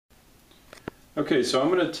Okay, so I'm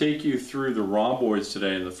going to take you through the rhomboids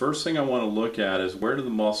today, and the first thing I want to look at is where do the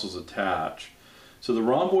muscles attach. So the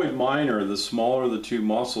rhomboid minor, the smaller of the two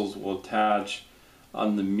muscles, will attach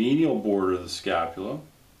on the medial border of the scapula,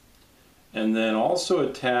 and then also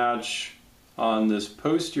attach on this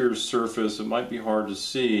posterior surface. It might be hard to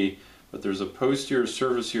see, but there's a posterior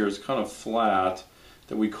surface here, it's kind of flat,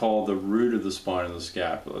 that we call the root of the spine of the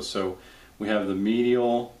scapula. So we have the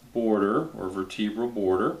medial border, or vertebral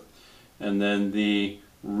border, and then the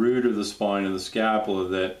root of the spine of the scapula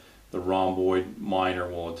that the rhomboid minor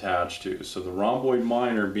will attach to. So the rhomboid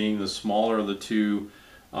minor, being the smaller of the two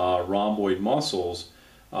rhomboid muscles,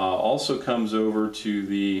 also comes over to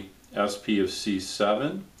the SP of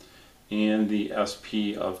C7 and the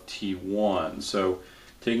SP of T1. So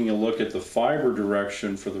taking a look at the fiber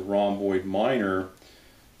direction for the rhomboid minor,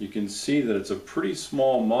 you can see that it's a pretty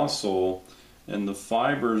small muscle and the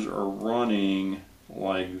fibers are running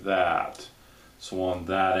like that, so on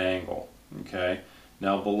that angle. Okay,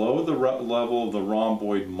 now below the level of the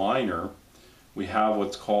rhomboid minor we have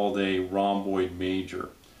what's called a rhomboid major.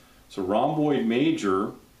 So rhomboid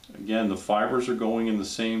major, again the fibers are going in the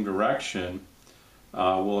same direction,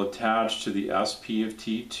 will attach to the SP of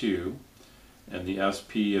T2 and the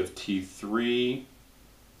SP of T3,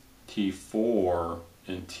 T4,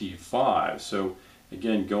 and T5. So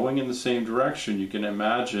again, going in the same direction, you can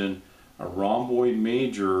imagine a rhomboid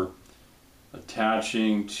major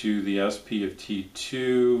attaching to the SP of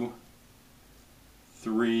T2,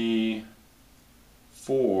 3,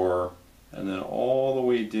 4, and then all the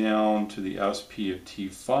way down to the SP of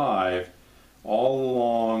T5, all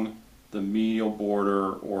along the medial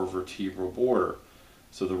border or vertebral border.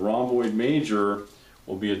 So the rhomboid major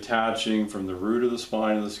will be attaching from the root of the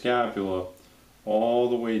spine of the scapula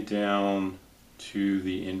all the way down to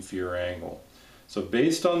the inferior angle. So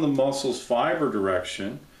based on the muscle's fiber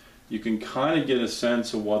direction, you can kind of get a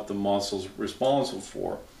sense of what the muscle's responsible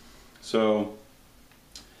for. So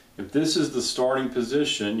if this is the starting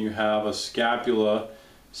position, you have a scapula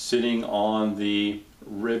sitting on the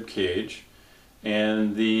rib cage,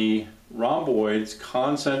 and the rhomboids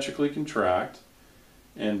concentrically contract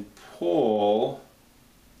and pull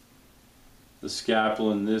the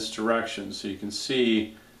scapula in this direction. So you can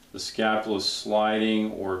see the scapula is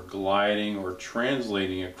sliding or gliding or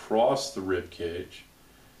translating across the rib cage,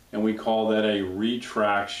 and we call that a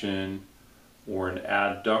retraction or an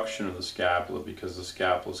adduction of the scapula because the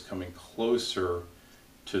scapula is coming closer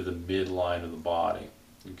to the midline of the body.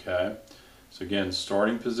 Okay, so again,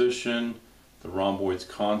 starting position, the rhomboids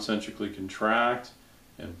concentrically contract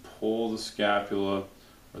and pull the scapula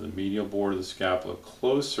or the medial border of the scapula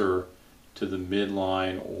closer to the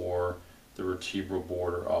midline or the vertebral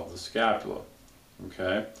border of the scapula.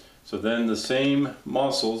 Okay, so then the same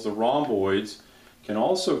muscles, the rhomboids, can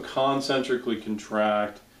also concentrically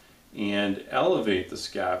contract and elevate the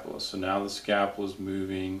scapula. So now the scapula is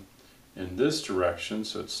moving in this direction,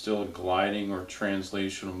 so it's still a gliding or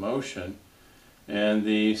translational motion, and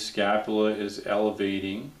the scapula is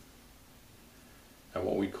elevating at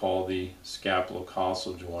what we call the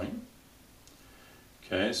scapulocostal joint.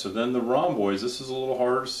 Okay, so then the rhomboids, this is a little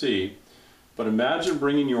harder to see, but imagine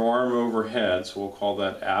bringing your arm overhead, so we'll call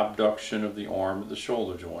that abduction of the arm at the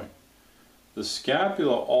shoulder joint. The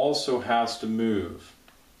scapula also has to move.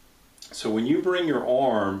 So when you bring your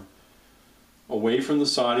arm away from the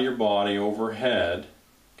side of your body overhead,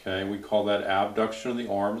 okay, we call that abduction of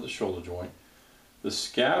the arm at the shoulder joint, the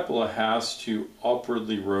scapula has to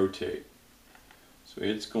upwardly rotate. So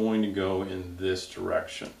it's going to go in this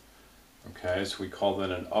direction. Okay, so we call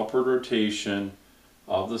that an upward rotation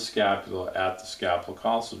of the scapula at the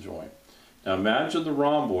scapulocostal joint. Now imagine the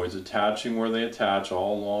rhomboids attaching where they attach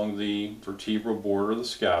all along the vertebral border of the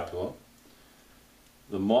scapula.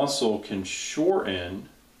 The muscle can shorten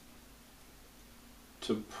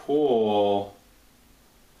to pull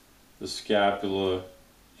the scapula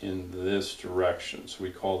in this direction. So we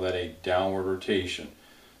call that a downward rotation.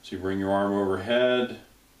 So you bring your arm overhead,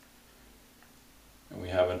 and we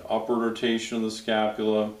have an upward rotation of the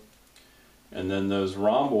scapula, and then those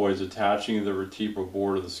rhomboids attaching to the vertebral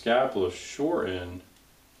border of the scapula shorten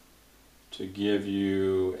to give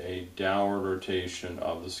you a downward rotation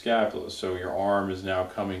of the scapula. So your arm is now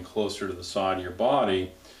coming closer to the side of your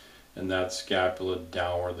body, and that scapula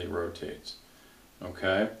downwardly rotates.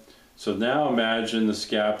 Okay, so now imagine the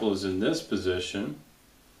scapula is in this position,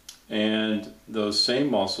 and those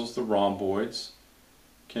same muscles, the rhomboids,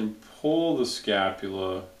 can pull the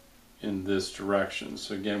scapula in this direction.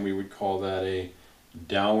 So again, we would call that a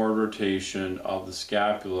downward rotation of the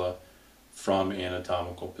scapula from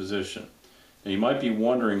anatomical position. Now you might be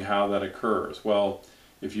wondering how that occurs. Well,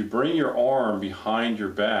 if you bring your arm behind your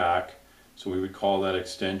back, so we would call that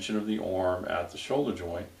extension of the arm at the shoulder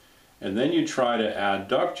joint, and then you try to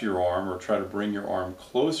adduct your arm or try to bring your arm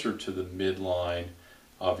closer to the midline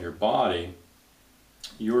of your body,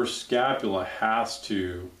 your scapula has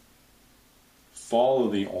to follow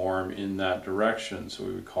the arm in that direction. So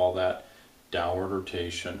we would call that downward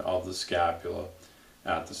rotation of the scapula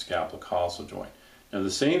at the scapulococcal joint. Now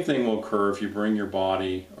the same thing will occur if you bring your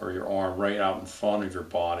body or your arm right out in front of your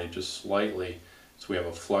body just slightly, so we have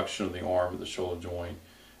a flexion of the arm at the shoulder joint,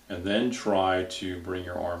 and then try to bring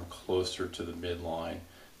your arm closer to the midline.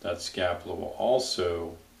 That scapula will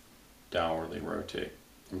also downwardly rotate.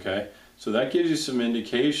 Okay, so that gives you some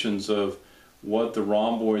indications of what the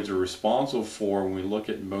rhomboids are responsible for when we look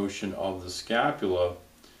at motion of the scapula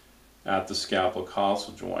at the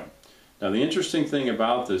scapulococcal joint. Now the interesting thing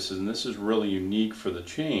about this, and this is really unique for the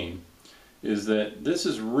chain, is that this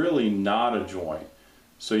is really not a joint.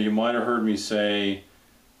 So you might have heard me say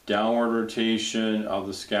downward rotation of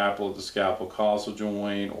the scapula at the scapulococcal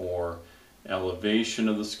joint, or elevation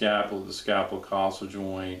of the scapula at the scapulococcal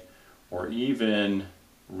joint, or even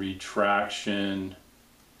retraction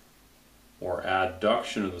or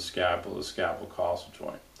adduction of the scapula at the scapulococcal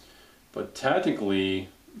joint. But technically,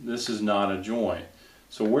 this is not a joint.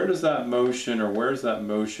 So where does that motion, or where is that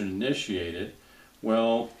motion initiated?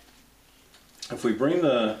 Well, if we bring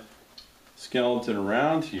the skeleton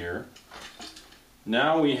around here,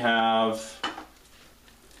 now we have,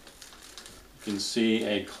 you can see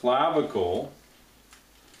a clavicle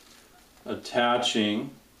attaching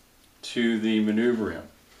to the manubrium.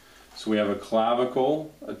 So we have a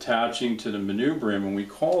clavicle attaching to the manubrium, and we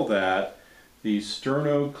call that the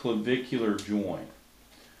sternoclavicular joint.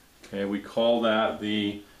 Okay, we call that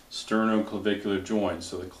the sternoclavicular joint.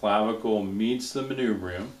 So the clavicle meets the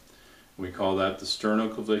manubrium. We call that the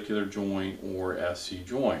sternoclavicular joint, or SC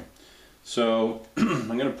joint. So I'm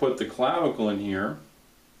going to put the clavicle in here,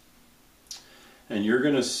 and you're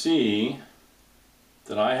going to see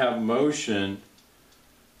that I have motion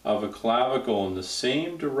of a clavicle in the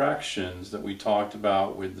same directions that we talked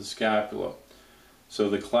about with the scapula. So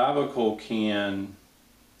the clavicle can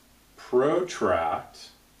protract,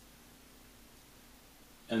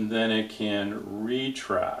 and then it can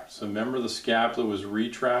retract. So remember, the scapula was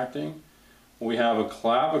retracting? We have a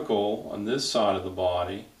clavicle on this side of the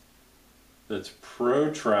body that's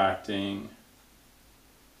protracting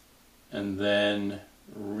and then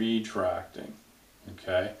retracting.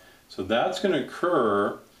 Okay, so that's going to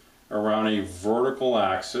occur around a vertical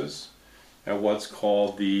axis at what's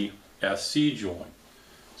called the SC joint.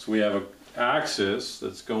 So we have an axis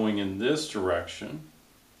that's going in this direction,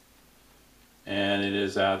 and it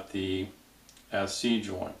is at the SC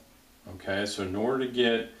joint. Okay, so in order to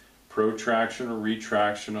get protraction or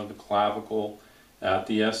retraction of the clavicle at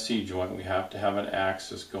the SC joint, we have to have an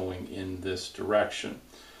axis going in this direction.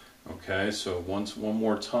 Okay, so one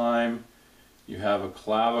more time, you have a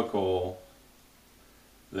clavicle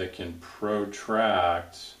that can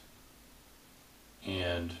protract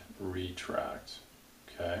and retract.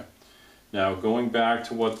 Okay, now going back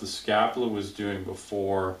to what the scapula was doing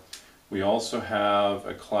before, we also have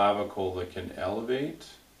a clavicle that can elevate,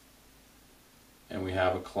 and we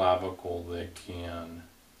have a clavicle that can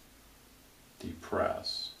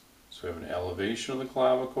depress. So we have an elevation of the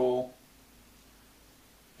clavicle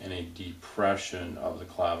and a depression of the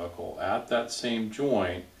clavicle at that same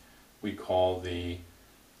joint we call the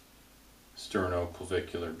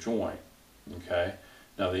sternoclavicular joint. Okay,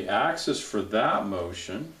 now the axis for that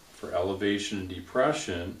motion, for elevation and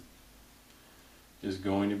depression, is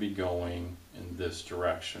going to be going in this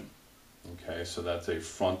direction. Okay, so that's a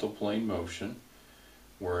frontal plane motion,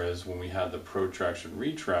 whereas when we had the protraction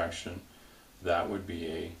retraction, that would be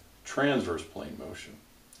a transverse plane motion.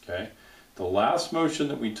 Okay, the last motion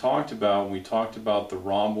that we talked about when we talked about the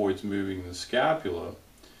rhomboids moving the scapula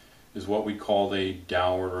is what we called a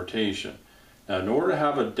downward rotation. Now, in order to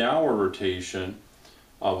have a downward rotation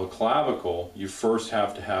of a clavicle, you first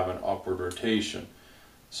have to have an upward rotation.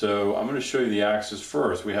 So I'm going to show you the axis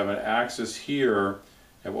first. We have an axis here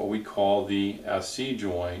at what we call the SC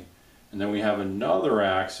joint, and then we have another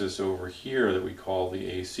axis over here that we call the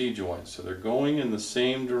AC joint. So they're going in the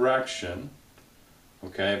same direction,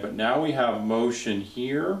 okay, but now we have motion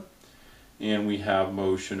here, and we have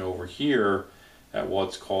motion over here at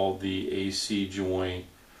what's called the AC joint,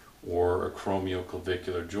 or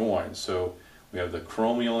acromioclavicular joint. So we have the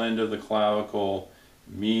acromial end of the clavicle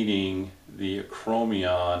meeting the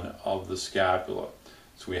acromion of the scapula.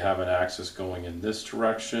 So we have an axis going in this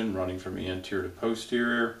direction, running from anterior to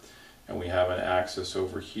posterior, and we have an axis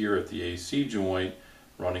over here at the AC joint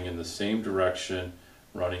running in the same direction,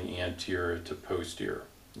 running anterior to posterior.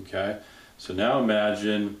 Okay, so now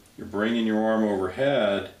imagine you're bringing your arm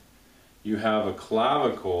overhead, you have a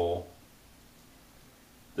clavicle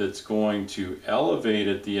that's going to elevate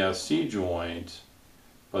at the SC joint,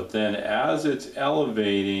 but then as it's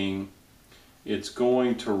elevating, it's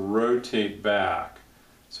going to rotate back.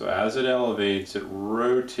 So as it elevates, it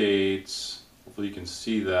rotates, hopefully you can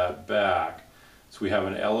see that, back. So we have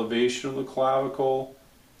an elevation of the clavicle,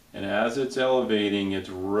 and as it's elevating, it's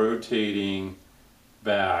rotating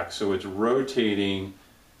back. So it's rotating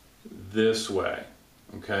this way.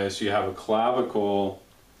 Okay, so you have a clavicle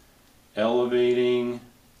elevating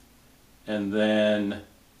and then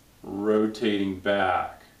rotating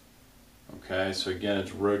back. Okay, so again,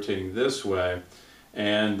 it's rotating this way,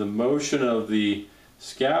 and the motion of the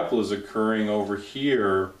scapula is occurring over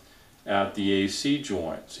here at the AC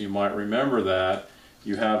joint. So you might remember that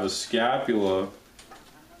you have a scapula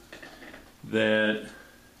that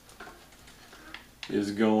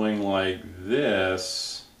is going like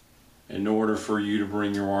this in order for you to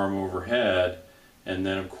bring your arm overhead, and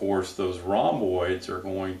then of course those rhomboids are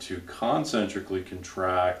going to concentrically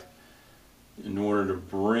contract in order to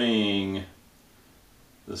bring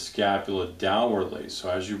the scapula downwardly. So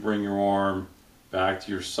as you bring your arm back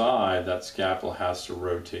to your side, that scapula has to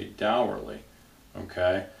rotate downwardly.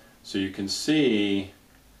 Okay, so you can see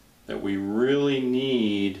that we really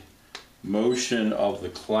need motion of the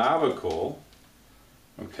clavicle,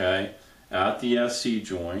 okay, at the SC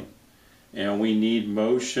joint, and we need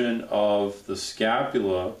motion of the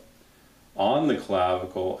scapula on the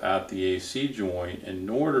clavicle at the AC joint in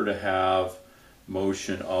order to have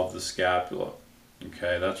motion of the scapula.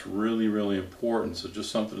 Okay, that's really, really important. So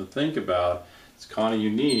just something to think about. It's kind of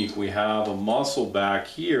unique. We have a muscle back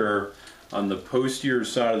here on the posterior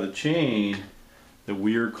side of the chain that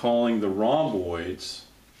we are calling the rhomboids,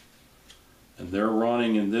 and they're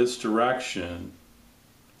running in this direction.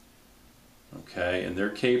 Okay, and they're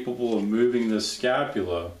capable of moving the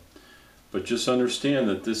scapula, but just understand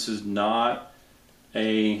that this is not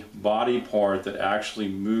a body part that actually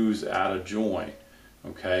moves at a joint.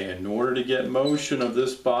 Okay, in order to get motion of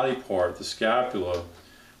this body part, the scapula,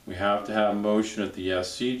 we have to have motion at the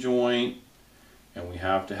SC joint, and we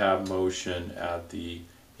have to have motion at the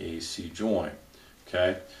AC joint.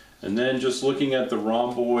 Okay, and then just looking at the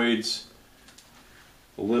rhomboids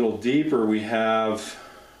a little deeper, we have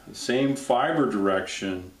the same fiber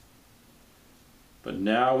direction, but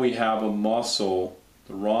now we have a muscle,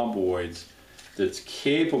 the rhomboids, that's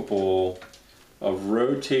capable of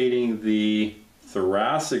rotating the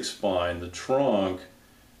thoracic spine, the trunk,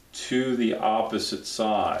 to the opposite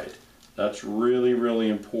side. That's really, really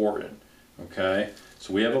important. Okay,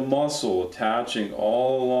 so we have a muscle attaching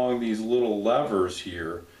all along these little levers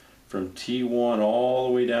here from T1 all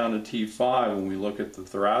the way down to T5. When we look at the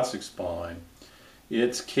thoracic spine,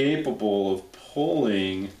 it's capable of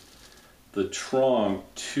pulling the trunk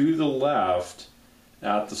to the left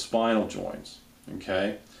at the spinal joints.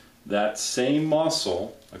 Okay, that same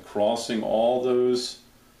muscle crossing all those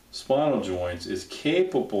spinal joints is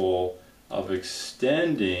capable of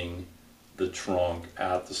extending the trunk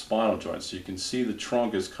at the spinal joint. So you can see the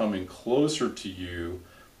trunk is coming closer to you,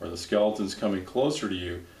 or the skeleton's coming closer to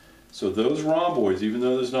you. So those rhomboids, even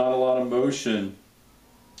though there's not a lot of motion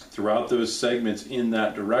throughout those segments in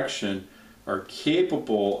that direction, are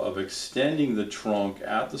capable of extending the trunk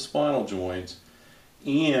at the spinal joints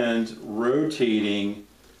and rotating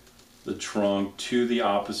the trunk to the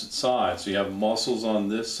opposite side. So you have muscles on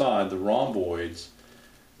this side, the rhomboids,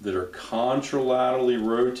 that are contralaterally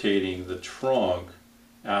rotating the trunk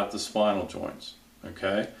at the spinal joints.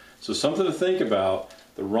 Okay, so something to think about.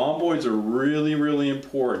 The rhomboids are really, really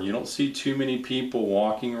important. You don't see too many people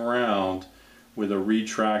walking around with a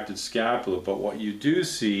retracted scapula, but what you do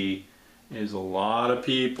see is a lot of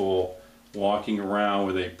people walking around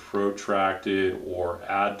with a protracted or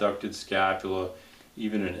adducted scapula,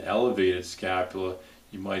 even an elevated scapula.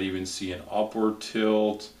 You might even see an upward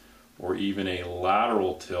tilt or even a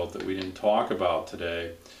lateral tilt that we didn't talk about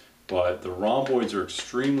today. But the rhomboids are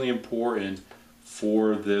extremely important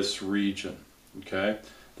for this region. Okay?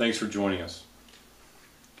 Thanks for joining us.